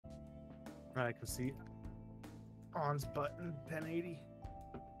I can see on's button 1080.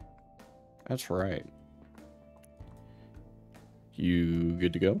 That's right. You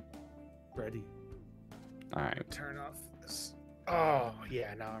good to go? Ready. All right. Turn off this. Oh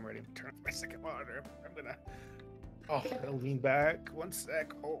yeah, now I'm ready to turn off my second monitor. I'm gonna. Oh, I'll lean back. 1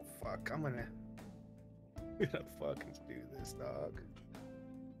 sec. Oh fuck, I'm gonna fucking do this, dog.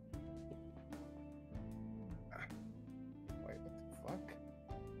 Wait, what the fuck?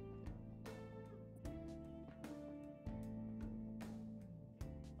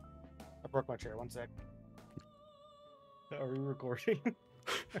 I broke my chair. 1 sec. Are we recording?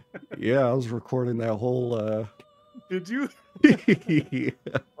 Yeah, I was recording that whole. Did you? Yeah.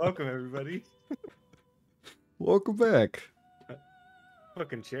 Welcome everybody. Welcome back.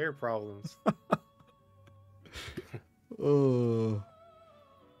 Fucking chair problems. Oh.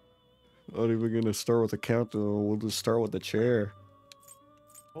 Not even gonna start with the countdown. We'll just start with the chair.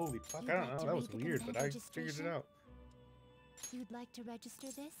 Holy fuck, I don't know. That was weird, but I figured it out. You'd like to register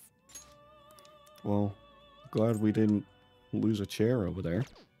this? Well, glad we didn't lose a chair over there.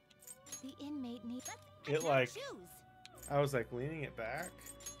 The inmate needs It like, I was like leaning it back.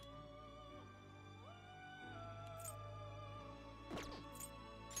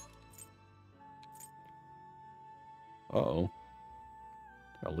 Uh-oh.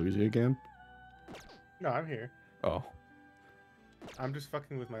 Did I lose you again? No, I'm here. Oh. I'm just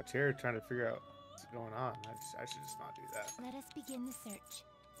fucking with my chair trying to figure out what's going on. I should just not do that. Let us begin the search.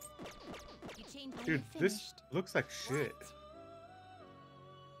 You changed by Dude, you this finished. looks like shit.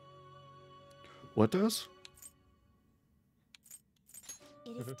 What does?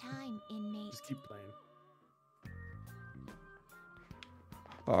 It is time, inmate. Just keep playing.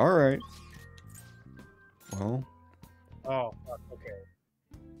 Alright. Well, Oh, fuck, okay.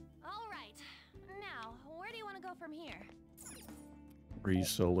 All right. Now, where do you want to go from here? are you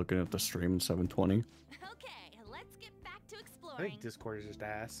still looking at the stream in 720? Okay, let's get back to I exploring. think Discord is just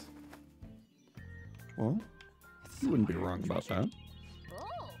ass. Well, you wouldn't be wrong about that.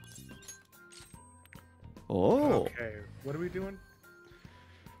 Oh, Oh! Okay, what are we doing?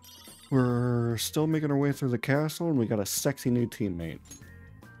 We're still making our way through the castle, and we got a sexy new teammate.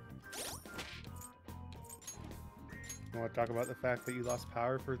 You want to talk about the fact that you lost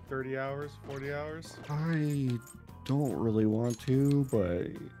power for 30 hours, 40 hours? I don't really want to, but,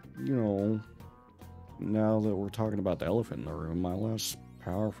 you know, now that we're talking about the elephant in the room, I lost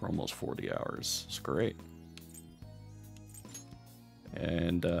power for almost 40 hours. It's great.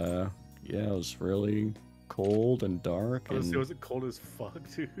 And, yeah, it was really cold and dark. Honestly, And was it cold as fuck,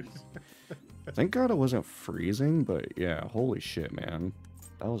 dude? thank God it wasn't freezing, but yeah, holy shit, man.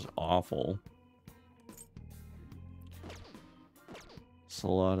 That was awful. It's a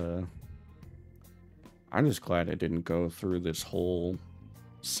lot of... I'm just glad I didn't go through this whole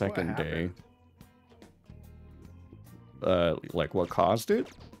second day. Like what caused it?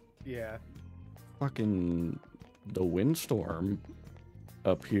 Yeah. Fucking the windstorm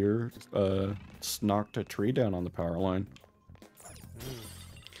up here knocked a tree down on the power line.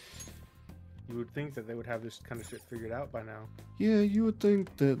 You would think that they would have this kind of shit figured out by now. Yeah, you would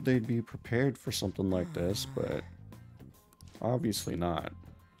think that they'd be prepared for something like this, but obviously not.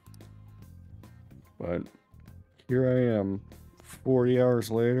 But here I am, 40 hours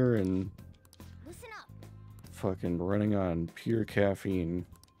later, and listen up. fucking running on pure caffeine.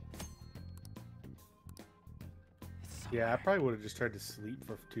 Yeah, I probably would have just tried to sleep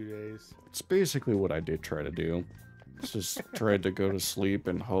for 2 days. It's basically what I did try to do. Just tried to go to sleep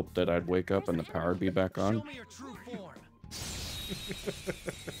and hope that I'd wake up and the power would be back on. Show me your true form.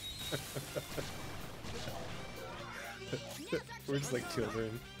 We're just like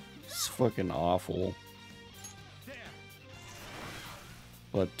children. It's fucking awful.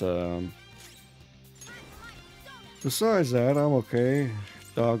 But, besides that, I'm okay.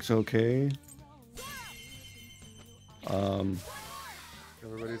 Dog's okay.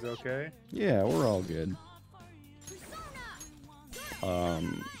 Everybody's okay? Yeah, we're all good. I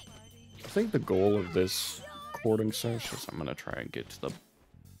think the goal of this recording session is I'm gonna try and get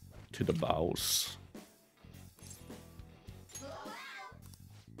to the boss.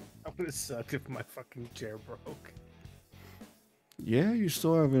 I'm gonna suck if my fucking chair broke. Yeah, you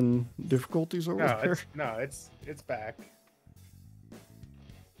still having difficulties over there? It's back.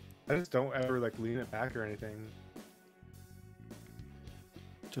 I just don't ever like lean it back or anything.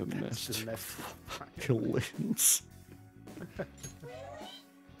 Domestic Domestic violence.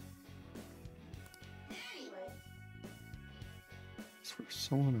 It's for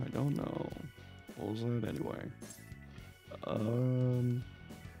someone I don't know. What was that anyway?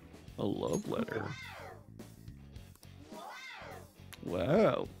 A love letter.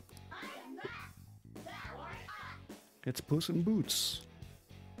 Wow. It's Puss in Boots.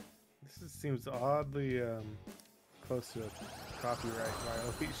 Seems oddly close to a copyright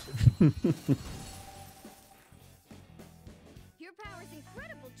violation. Your power's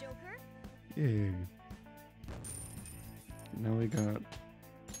incredible, Joker. Yay. Now we got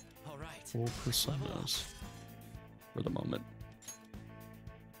All right. 4 personas for the moment.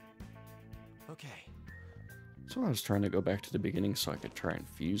 Okay. So I was trying to go back to the beginning so I could try and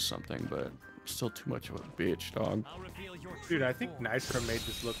fuse something, but I'm still too much of a bitch, dog. I'll reveal your Dude, true I think form. Nitro made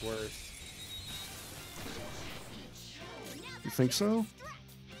this look worse. You think so?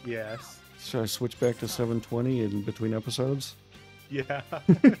 Yes. Should I switch back to 720 in between episodes? Yeah.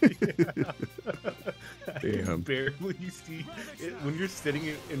 Damn. Barely see it when you're sitting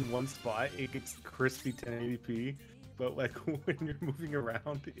in one spot. It gets crispy 1080p, but like when you're moving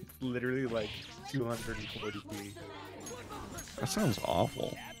around, it's literally like 240p. That sounds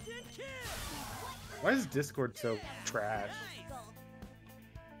awful. Why is Discord so trash?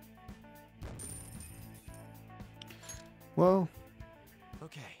 Well,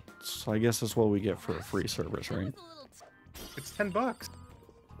 Okay. so I guess that's what we get for a free service, right? It's $10.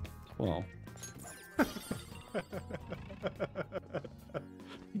 Well, you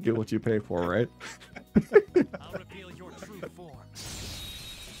get what you pay for, right? I'll reveal your true form.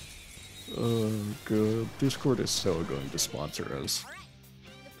 Oh, good. Discord is so going to sponsor us.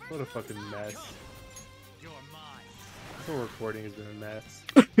 What a fucking mess. You're mine. This whole recording has been a mess.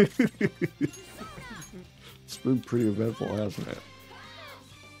 It's been pretty eventful, hasn't it?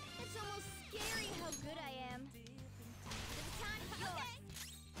 It's almost scary how good I am.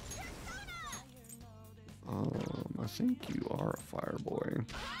 I think you are a fire boy.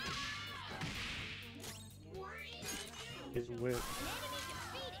 His whip.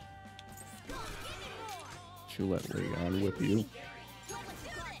 Should you let Leon whip you?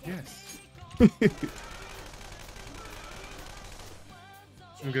 Yes.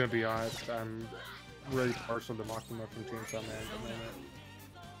 I'm gonna be honest, I'm really partial to Makima from Chainsaw Man at the moment.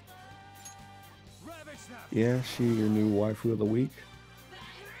 Yeah, she your new waifu of the week?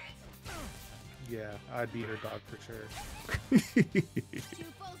 Yeah, I'd beat her dog for sure. 2 foes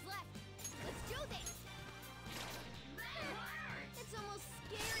left. Let's do this. It's almost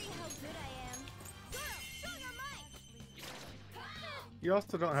scary how good I am. Zoro, show your might. You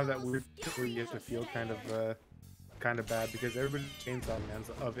also don't have that weird shit where you have to feel kind of bad because everybody Chainsaw Man's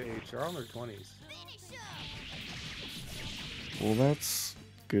of age. They're all in their 20s. Finish him. Well, that's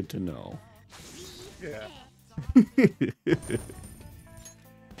good to know. Yeah.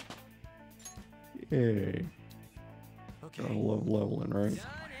 Yay. Okay. Gotta love leveling, right?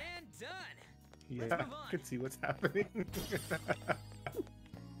 Done and done. Yeah, move I on. can see what's happening.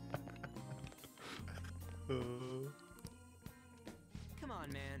 Come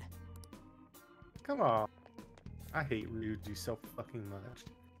on, man. Come on. I hate Ryuji so fucking much.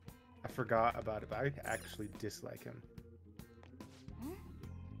 I forgot about it, but I actually dislike him.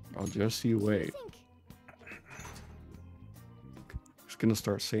 Oh, just you wait. Think. He's gonna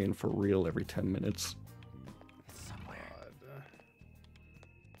start saying for real every 10 minutes. It's somewhere. God.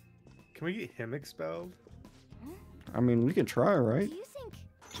 Can we get him expelled? I mean, we can try, right? Do you think?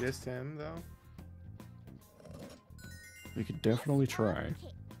 Just him, though? We could definitely try.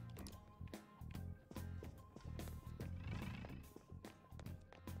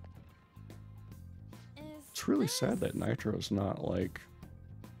 It's really sad that Nitro's not, like,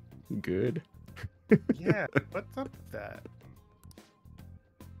 good. Yeah, what's up with that?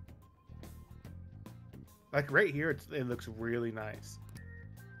 Like right here, it looks really nice.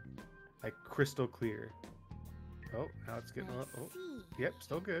 Like crystal clear. Oh, now it's getting a little. Oh, yep,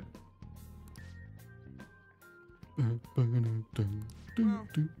 still good.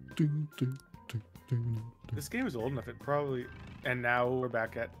 This game is old enough. It probably. And now we're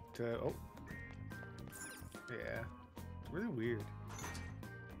back at. Oh. Yeah. It's really weird.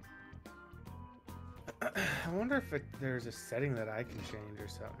 I wonder if there's a setting that I can change or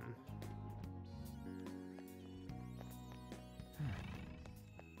something.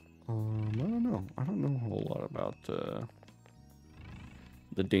 I don't know. I don't know a whole lot about the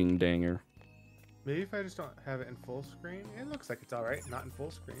ding danger. Maybe if I just don't have it in full screen. It looks like it's alright, not in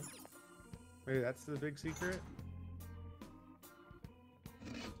full screen. Maybe that's the big secret.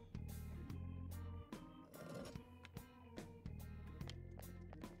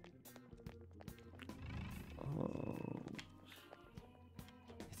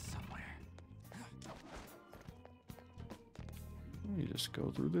 It's somewhere. Let me just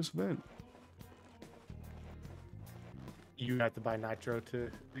go through this vent. You have to buy Nitro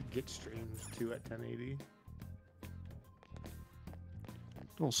to get streamed too at 1080.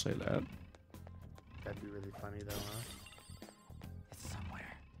 Don't say that. That'd be really funny though, huh? It's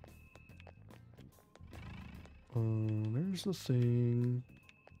somewhere. There's the thing.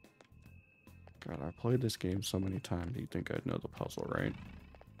 God, I played this game so many times. You think I'd know the puzzle, right?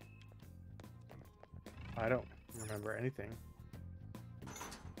 I don't remember anything.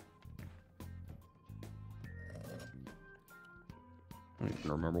 I don't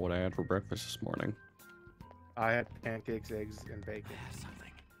even remember what I had for breakfast this morning. I had pancakes, eggs, and bacon. I have something.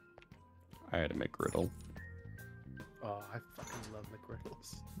 I had a McGriddle. Oh, I fucking love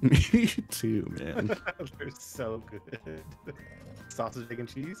McGriddles. Me too, man. They're so good. Sausage, egg, and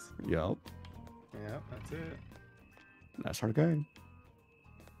cheese? Yup. Yeah, that's it. That's our game.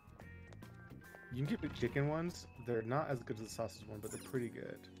 You can get the chicken ones. They're not as good as the sausage one, but they're pretty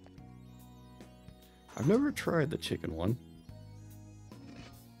good. I've never tried the chicken one.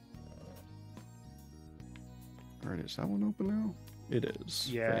 Alright, is that one open now? It is.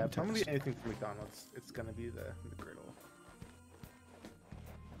 Yeah, Fantastic. probably anything from McDonald's. It's gonna be the McGriddle.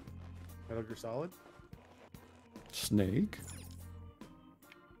 Metal Gear Solid? Snake?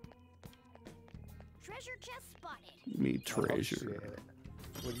 Treasure chest spotted. Me Oh, treasure. shit.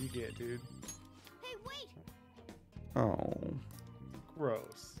 What do you get, dude? Hey, wait! Oh.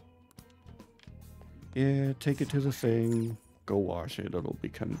 Gross. Yeah, take it to the thing. Go wash it. It'll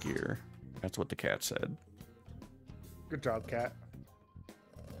become gear. That's what the cat said. Good job, cat.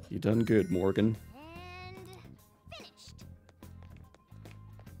 You done good, Morgan. And finished.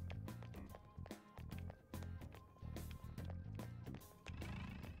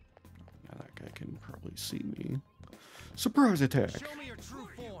 Now that guy can probably see me. Surprise attack! Show me your true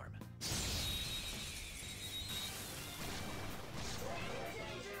form. It's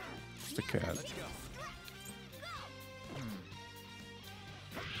the cat. Let's go.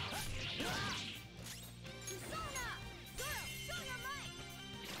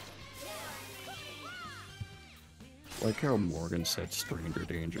 Like how Morgan said stranger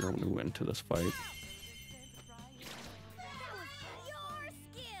danger when we went into this fight. That was your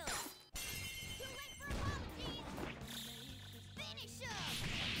skill. Too late for love, Finish him.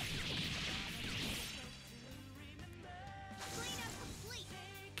 Cleanup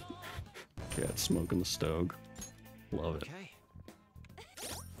complete. Cat smoking the stove. Love it. Okay.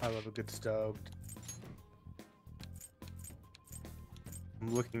 I love a good stoked.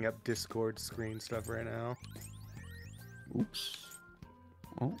 I'm looking up Discord screen stuff right now. Oops.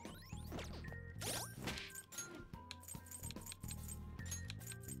 Oh.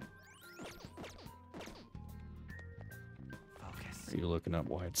 Focus. Are you looking up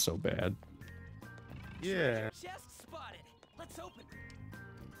why it's so bad? Yeah. Chest spotted. Let's open.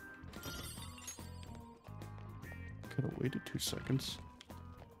 Could have waited 2 seconds.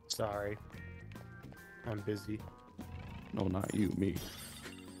 Sorry. I'm busy. No, not you, me.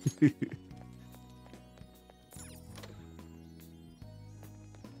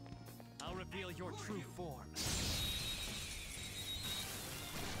 I'll reveal your true form.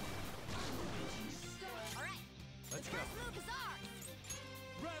 All right. Let's go. First move is ours.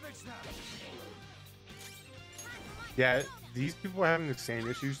 Ravage them. Time for my Yeah, persona. these people were having the same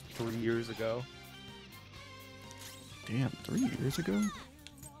issues 3 years ago. Damn, 3 years ago? Dance,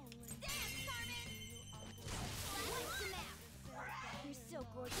 Carmen. What's the map? You're so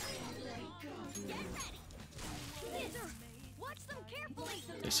gorgeous. Get ready. Scissors. Watch them carefully.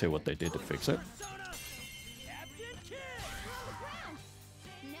 They say what they did to fix it. Persona. Captain Kid. Throw the ground.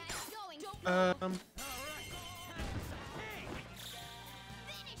 Next going. Um,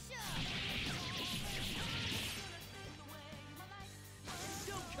 Finish him.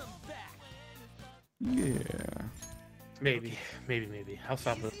 Don't come back. Yeah. maybe. I'll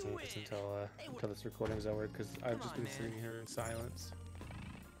stop listening to this until this recording's over because I've just been sitting here in silence.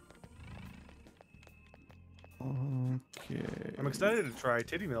 Okay. I'm excited to try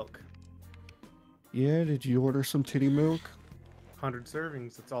titty milk. Yeah, did you order some titty milk? 100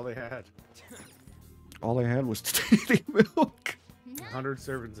 servings. That's all they had. All I had was titty milk. 100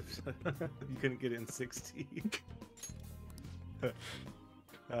 servings. You couldn't get it in 60. Okay,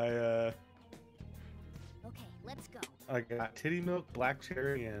 let's go. I got titty milk, black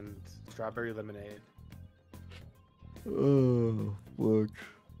cherry, and strawberry lemonade. Oh, look.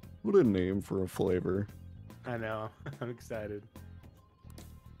 What a name for a flavor. I know. I'm excited.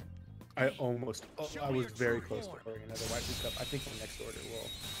 I was very close to ordering another waifu cup. I think my next order will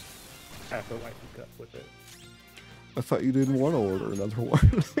have the waifu cup with it. I thought you didn't want to order another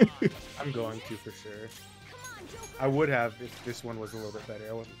one. I'm going to for sure. Come on, Joker. I would have if this one was a little bit better.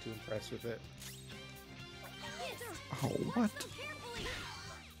 I wasn't too impressed with it. Scissors. Oh, what? Watch them carefully.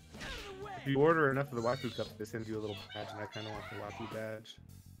 If you order enough of the waifu cup, they send you a little badge, and I kind of want the waifu badge.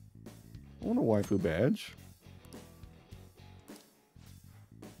 I want a waifu badge.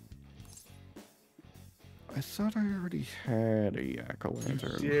 I thought I already had a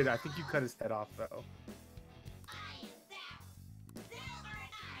Jack-o'-lantern. You did. I think you cut his head off though.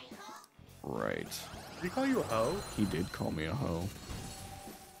 Right. Did he call you a hoe? He did call me a hoe.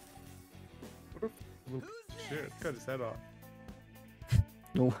 What a little shit. Cut his head off.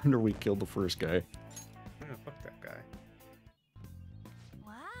 No wonder we killed the first guy. Yeah, fuck that guy.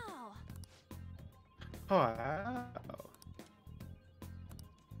 Wow. Oh, wow.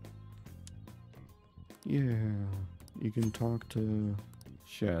 Yeah, you can talk to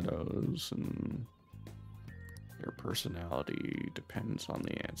shadows, and your personality depends on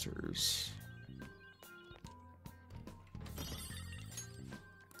the answers.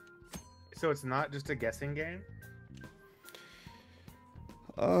 So it's not just a guessing game?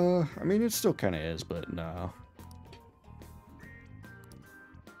 I mean, it still kind of is, but no.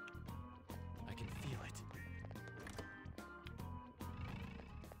 I can feel it.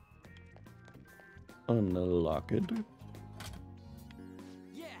 Unlock it.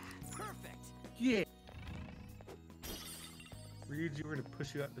 Yeah, perfect. Yeah. Ryuji were to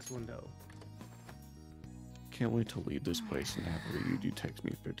push you out this window. Can't wait to leave this place and have Ryuji text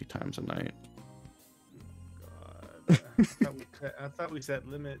me 50 times a night. God. I thought we set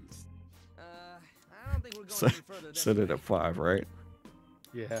limits. I don't think we're going Set, any further. set it at 5, right?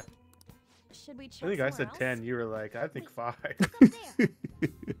 Yeah. Should we check I think I somewhere said else? 10. You were like, I think 5. Look up there.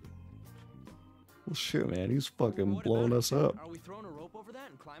 Well, shit, man, he's fucking What blowing about us it? up. Are we throwing a rope over that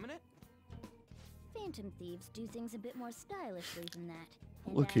and climbing it? Phantom thieves do things a bit more stylishly than that.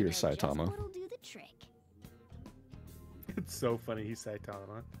 And Look I here, know just Saitama. what'll do the trick. It's so funny. He's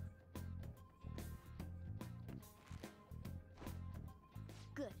Saitama.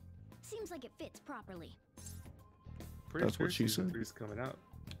 Good. Seems like it fits properly. Pretty That's sure what she season said. 3's coming out.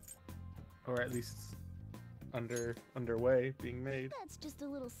 Or at least underway, being made. That's just a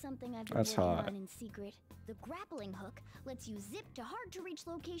little something I've been That's working hot. on in secret. The grappling hook lets you zip to hard-to-reach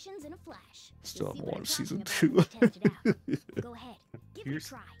locations in a flash. Still You'll haven't see what watched I'm season talking about 2. when you test it out. Go ahead, give You're it a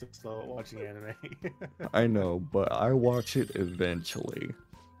try. so slow at watching anime. I know, but I watch it eventually.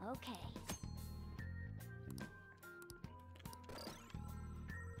 Okay.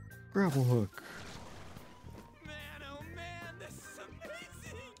 Gravel hook. Man, oh man, this is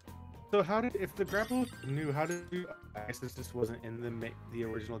amazing. So how did, if the grapple hook knew, how did you, I guess this just wasn't in the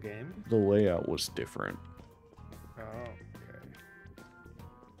original game? The layout was different. Oh, okay.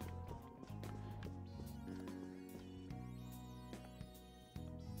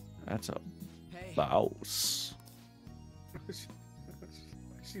 That's a Hey, bouse.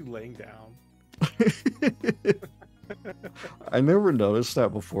 She's laying down. I never noticed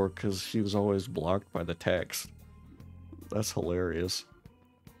that before because she was always blocked by the text. That's hilarious.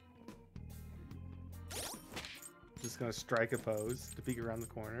 Just gonna strike a pose to peek around the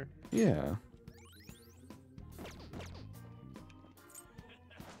corner. Yeah.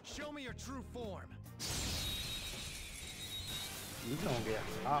 show me your true form. You don't get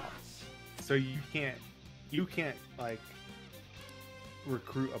hot. So you can't like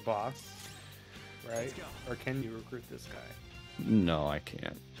recruit a boss, right? Let's go. Or can you recruit this guy? No, I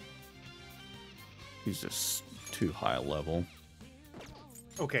can't. He's just too high level.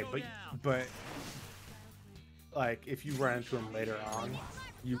 Okay, but like if you run into him later on,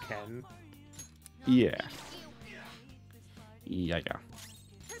 you can. Yeah. Yeah.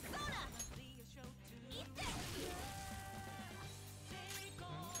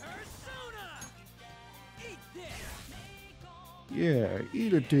 Persona! Eat this! Yeah,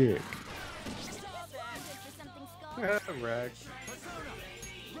 eat a dick. Rex. Persona!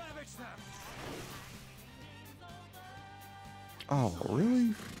 Ravage them! Oh,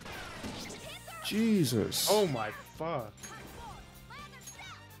 really? Jesus. Oh my fuck.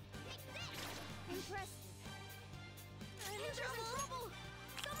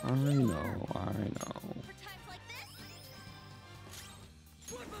 I know, I know.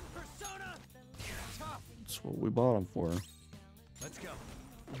 Flip 'em, Persona! Tough! That's what we bought him for. Let's go.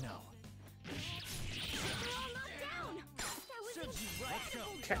 No. Serves you right. Let's go.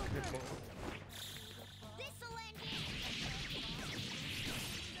 Technical.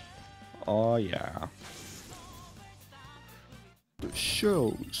 Oh, yeah. The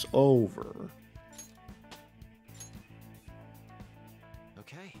show's over.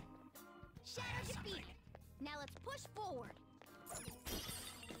 Okay. Now let's push forward.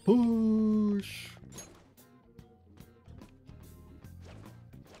 Push.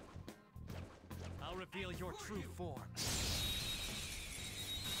 I'll reveal your true form.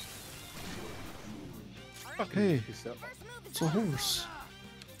 Hey, Yourself. it's a horse.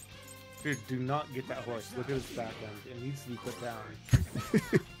 Dude, do not get that horse. Look at its back end. It needs to be put down.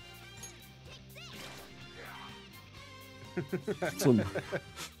 It's a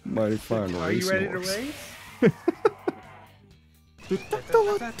mighty fine Are you racing ready horse. to race?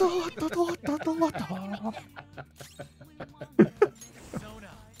 Zona,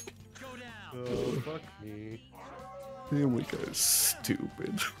 go down. Oh, fuck me. Damn, we got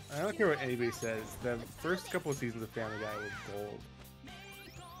stupid. I don't care what anybody says. The first couple of seasons of Family Guy was gold.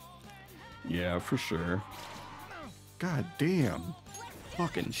 Yeah, for sure. God damn.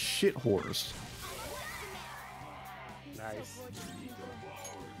 Fucking shit horse. Nice.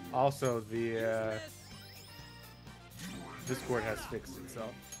 Also, the Discord has fixed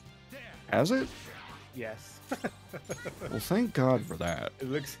itself. Has it? Yes. Well, thank God for that. It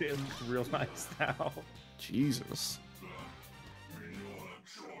looks real nice now. Jesus.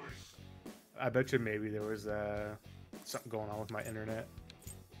 I bet you maybe there was something going on with my internet.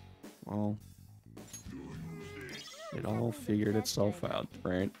 Well, it all figured itself out,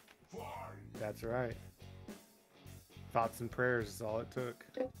 right? That's right. Thoughts and prayers is all it took.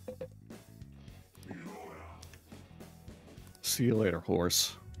 See you later,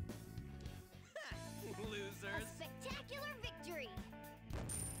 horse. A Losers. spectacular victory.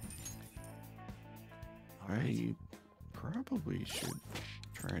 I probably should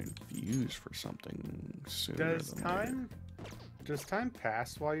try and fuse for something sooner Does than later. time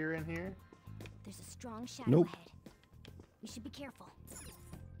pass while you're in here? There's a strong shadow Nope. ahead. We should be careful.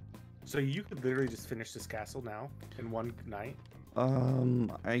 So you could literally just finish this castle now in one night.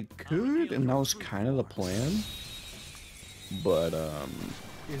 I could, and that was kind of the plan. But,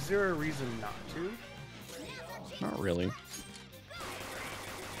 Is there a reason not to? not really.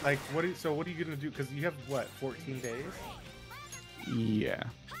 Like, what are you gonna do? Because you have what, 14 days? Yeah.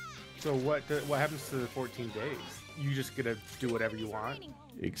 So what happens to the 14 days? You just get to do whatever you want.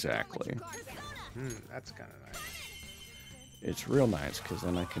 Exactly. That's kind of nice. It's real nice, because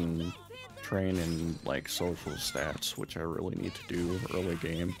then I can train in, like, social stats, which I really need to do early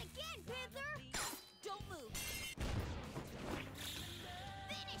game. Again, Panther. Don't move.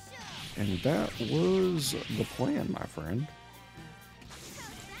 Finish him. And that was the plan, my friend.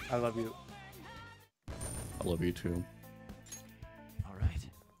 I love you. I love you too. All right.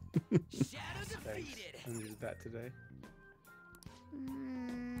 Shadow Thanks. defeated. I needed that today.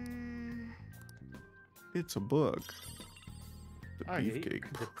 It's a book. The I hate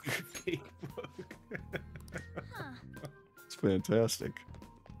beefcake the book. beefcake book. Huh. It's fantastic.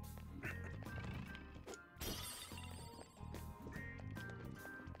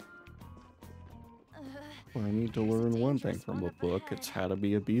 Well, I need to learn one thing from a book. It's how to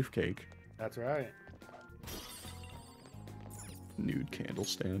be a beefcake. That's right. Nude candle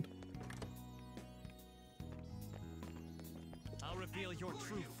stand. I'll reveal your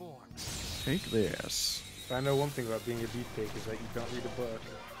true form. Take this. But I know one thing about being a beefcake is that you don't read a book.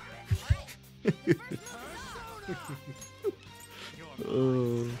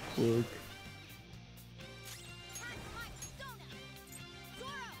 Oh, fuck.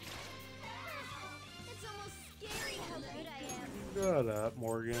 It's almost scary how good I am. Shut up,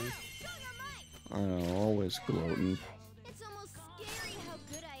 Morgan. I know, always gloating. It's almost scary how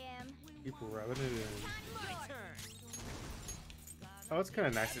good I am. Keep rubbing it in. My turn. Oh, it's kind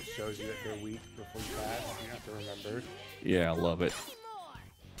of nice it shows you that they're weak before you pass. You don't have to remember. Yeah, I love it.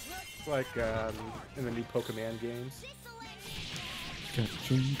 It's like in the new Pokemon games.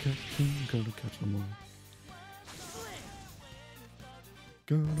 Catch 'em, gonna catch 'em all.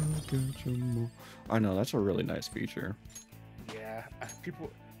 Gonna catch 'em all. I know, that's a really nice feature. Yeah,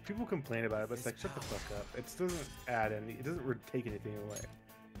 people complain about it, but it's like, shut the fuck up. It doesn't add any. It doesn't take anything away.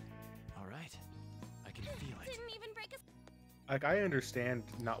 All right. I can feel it. Didn't even break a Like, I understand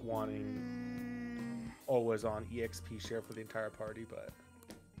not wanting always on EXP share for the entire party, but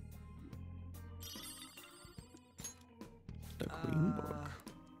The Queen Book.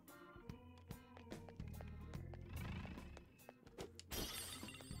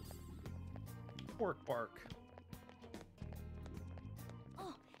 pork bark.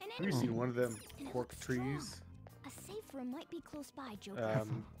 Oh, an Have you enemy. seen one of them And it cork looks trees A safe room might be close by, Joker.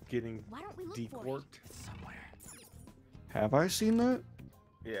 getting Why don't we look for it? decorked? Somewhere. Have I seen that?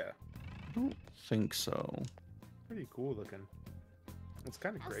 Yeah, I don't think so. pretty cool looking. It's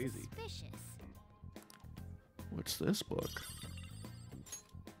kind of How crazy. suspicious. What's this book?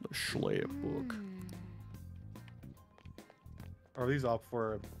 The Schleip book. Are these all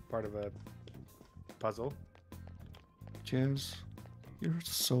for part of a puzzle? Jazz, you're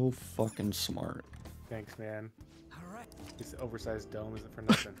so fucking smart. Thanks, man. All right. This oversized dome isn't for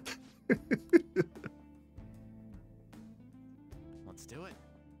nothing. Let's do it.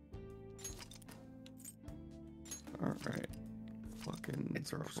 Alright. Fucking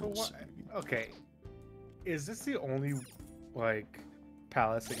So Dark what? Okay, is this the only like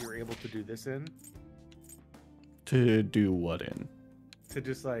palace that you were able to do this in? To do what in? To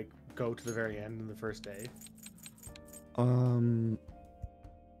just like go to the very end in the first day? No,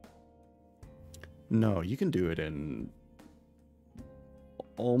 you can do it in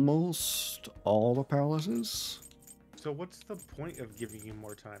almost all the palaces. So what's the point of giving you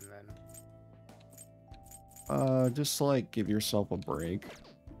more time then? Just like give yourself a break.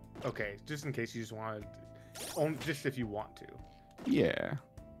 Okay, just in case you just wanted, just if you want to. Yeah.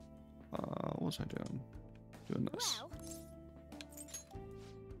 What was I doing? Doing this. Well,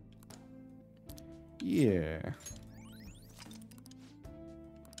 Yeah.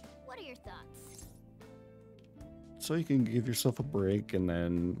 what are your thoughts? So you can give yourself a break, and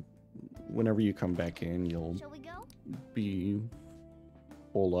then whenever you come back in, you'll Shall we go? be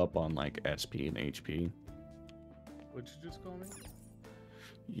full up on like SP and HP. What'd you just call me?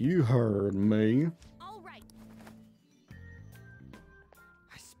 You heard me. All right.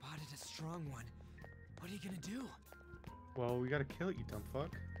 I spotted a strong one. What are you gonna do? Well, we gotta kill it, you dumb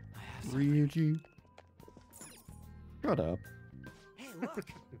fuck. I have some. Ryuji. Shut up. Hey, look!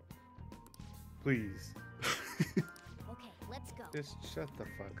 Please, Okay, let's go. just shut the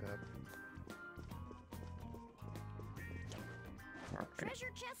fuck up. Alright. Treasure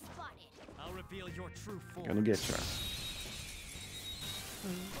chest spotted. I'll reveal your true form. Gonna get ya.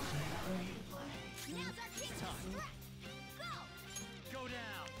 Now's our chance to scrap. Go! Go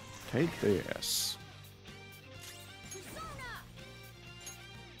down! Take this. Persona!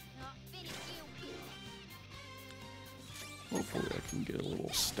 Not finished you. Hopefully I can get a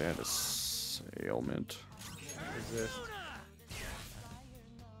little status ailment. Resist.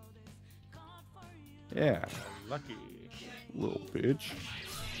 Yeah, Lucky. little bitch.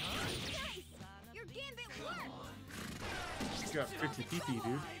 Nice! Your gambit worked! You got 50 PP,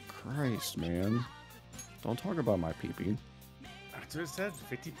 dude. Christ, man. Don't talk about my peepee. That's what it said.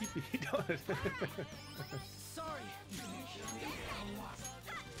 50 PP. Sorry! Persona!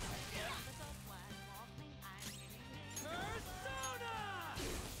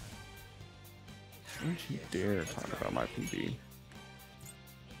 Don't you dare talk about my peepee.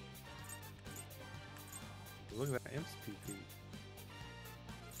 Look at that imp's PP.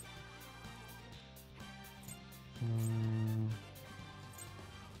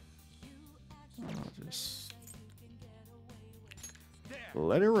 I'll just There!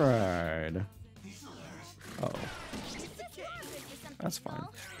 let it ride. Oh, Some that's people. fine.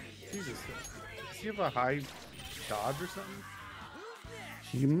 Jesus. Does he have a high dodge or something?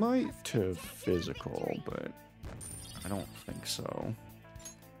 He might to physical, but I don't think so.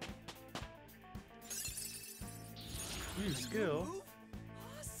 New skill.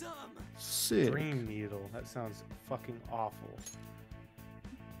 Awesome! Sick. Dream needle. That sounds fucking awful.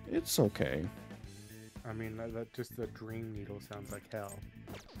 It's okay. I mean, that just the dream needle sounds like hell.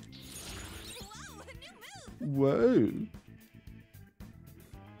 Whoa, a new move! Whoa.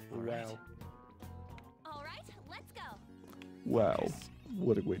 Wow. All right, let's go. Wow.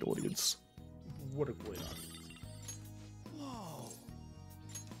 What a great audience. What a great audience. Whoa!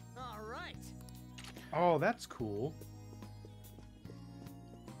 Alright! Oh, that's cool.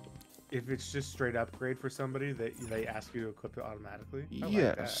 If it's just straight upgrade for somebody, they ask you to equip it automatically. I like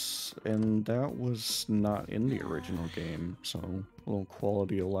that. Yes, and that was not in the original game, so a little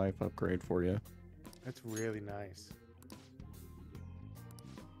quality of life upgrade for you. That's really nice.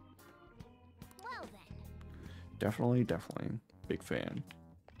 Well then. Definitely, definitely. Big fan.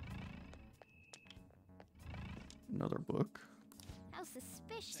 Another book. How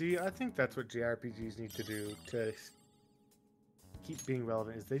suspicious. See, I think that's what JRPGs need to do to keep being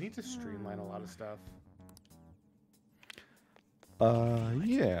relevant. Is they need to streamline a lot of stuff.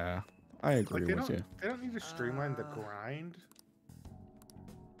 Yeah, I agree Like with you. they don't need to streamline the grind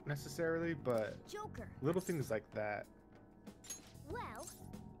necessarily, but Joker. little things like that. Well,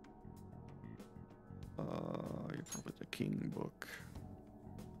 You're probably the king book.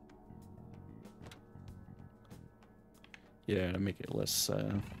 Yeah, to make it less is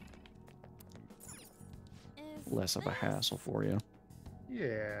of a this- hassle for you.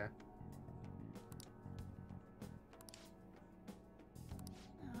 Yeah.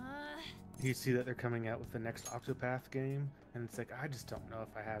 You see that they're coming out with the next Octopath game, and it's like, I just don't know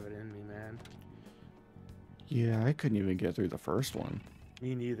if I have it in me, man. Yeah, I couldn't even get through the first one.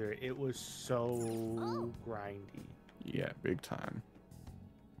 Me neither. It was so Oh. grindy. Yeah, big time.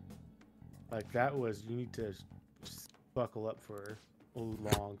 Like, that was, you need to just buckle up for a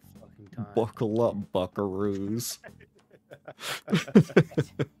long fucking time. Buckle up, buckaroos.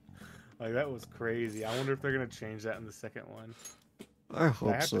 Like that was crazy. I wonder if they're gonna change that in the second one. I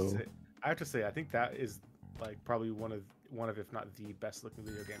hope so. I have to say, I think that is like probably one of if not the best looking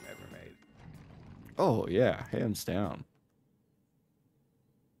video game ever made. Oh yeah, hands down.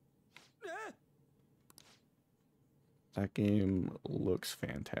 That game looks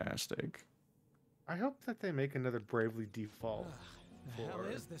fantastic. I hope that they make another Bravely Default The hell for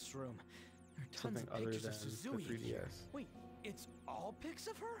is this room? There are tons something of other pictures than of the Suzui in here. 3DS. Wait, it's all pics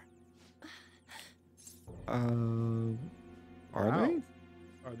of her? Are Wow. they?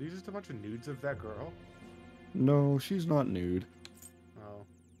 Are these just a bunch of nudes of that girl? No, she's not nude. Oh.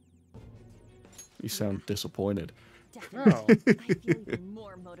 You sound disappointed. No. I feel even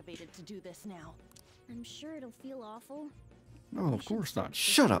more motivated to do this now. I'm sure it'll feel awful. No, We of should course not. search this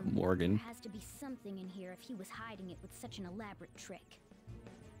Shut up, room. Morgan. There has to be something in here if he was hiding it with such an elaborate trick.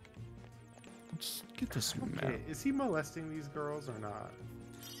 Let's get this map. Okay, is he molesting these girls or not?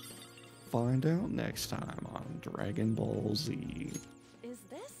 Find out next time on Dragon Ball Z. Is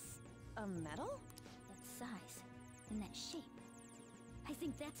this a medal? That size and that shape. I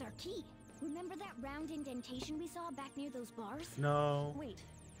think that's our key. Remember that round indentation we saw back near those bars? No. Wait,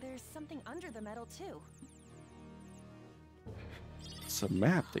 there's something under the metal too. It's a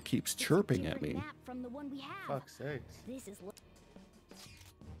map that keeps It's a chirping at different me. map from the one we have. Fuck's sakes. This is.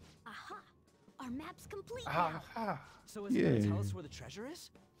 Aha! Our map's complete now. Ah, So is it gonna tell Yay. us where the treasure is?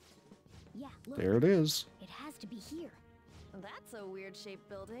 Yeah, look. There it is. It has to be here. That's a weird shaped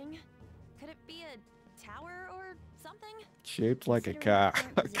building. Could it be a tower or something? Shaped like a Considering our cock.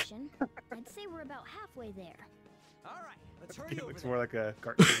 current position, I'd say we're about halfway there. Alright, let's it hurry over looks there. more like a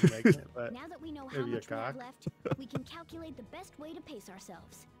cartoon magnet, but Now that we know how maybe a much we have cock. left, we can calculate the best way to pace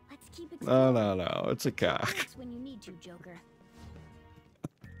ourselves. Let's keep No, exploring. no, no. It's a cock. Thanks when you need to, Joker.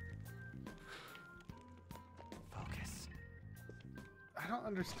 Focus. I don't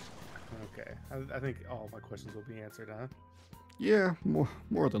understand. Okay, I think all my questions will be answered, huh? Yeah,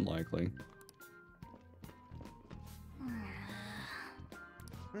 more than likely.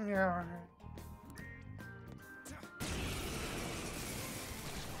 Yeah.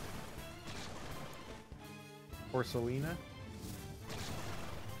 Porcelina?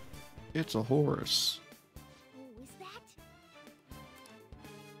 It's a horse. Oh, is that?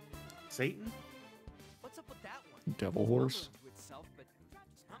 Satan? What's up with that one? Devil It's horse? mumbling to itself, but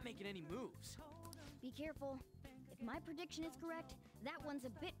it's not making any moves. Be careful. If my prediction is correct, that one's a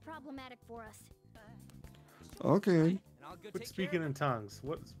bit problematic for us. Okay. And I'll go Quit take care speaking of in it. tongues.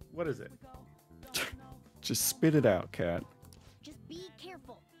 What is it? Just spit it out, cat. Just be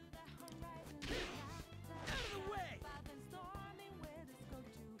careful. Out of the way!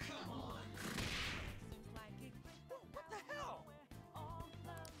 What the hell?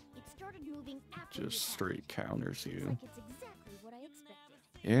 It started moving after Just we attacked. straight counters Seems you. like it's exactly what I expected.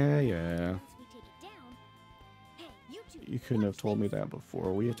 Yeah. Once we take it down, hey, you two. You couldn't have watch told me this. that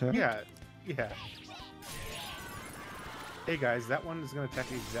before we attacked? Yeah. Hey guys, that one is gonna attack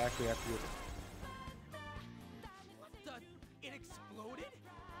you exactly after you. It exploded?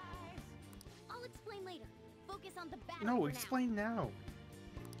 I'll explain later. Focus on the battle. No, for explain now.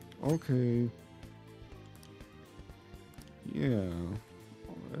 Okay. Yeah.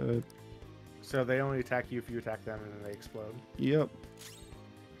 So they only attack you if you attack them and then they explode. Yep.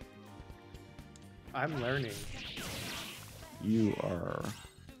 I'm learning. You are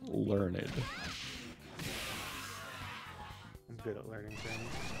learned. I'm good at learning things.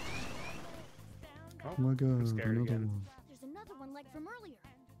 Oh my god, I'm scared another again. one. now. There's another one like from earlier.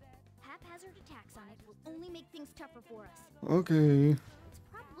 Haphazard attacks on it will only make things tougher for us. Okay. It's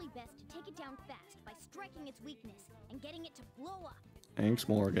probably best to take it down fast by striking its weakness and getting it to blow up. Thanks,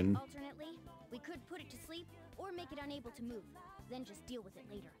 Morgan. Alternately, we could put it to sleep or make it unable to move, then just deal with it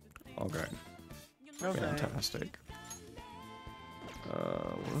later. Okay. Okay. Fantastic. What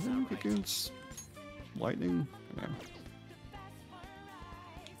are we against? Lightning? Yeah.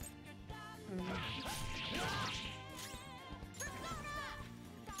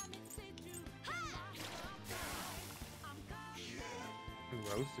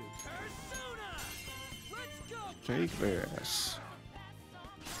 Roasted. Persona! Let's go! Take this.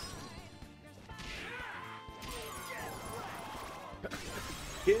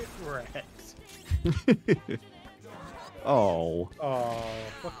 Get wrecked. Oh, Oh,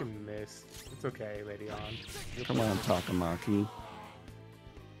 fucking missed. It's okay, Lady On. come on, Takamaki.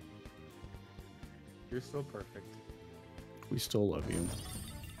 You're still perfect. We still love you.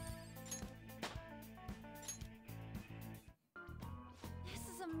 This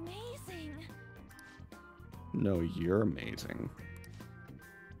is amazing. No, you're amazing.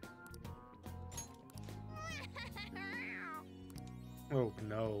 Oh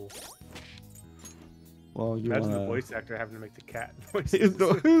no. Well, you Imagine the wanna... voice actor having to make the cat I noises.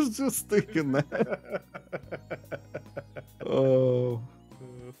 was just thinking that. Oh.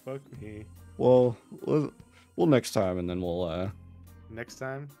 Fuck me. Well, we'll next time, and then Next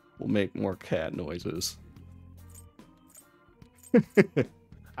time? we'll make more cat noises.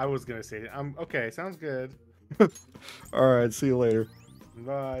 I was gonna say, okay, sounds good. Alright, see you later.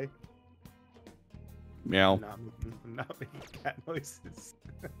 Bye. Meow. I'm not making cat noises.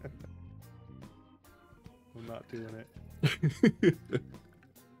 I'm not doing it.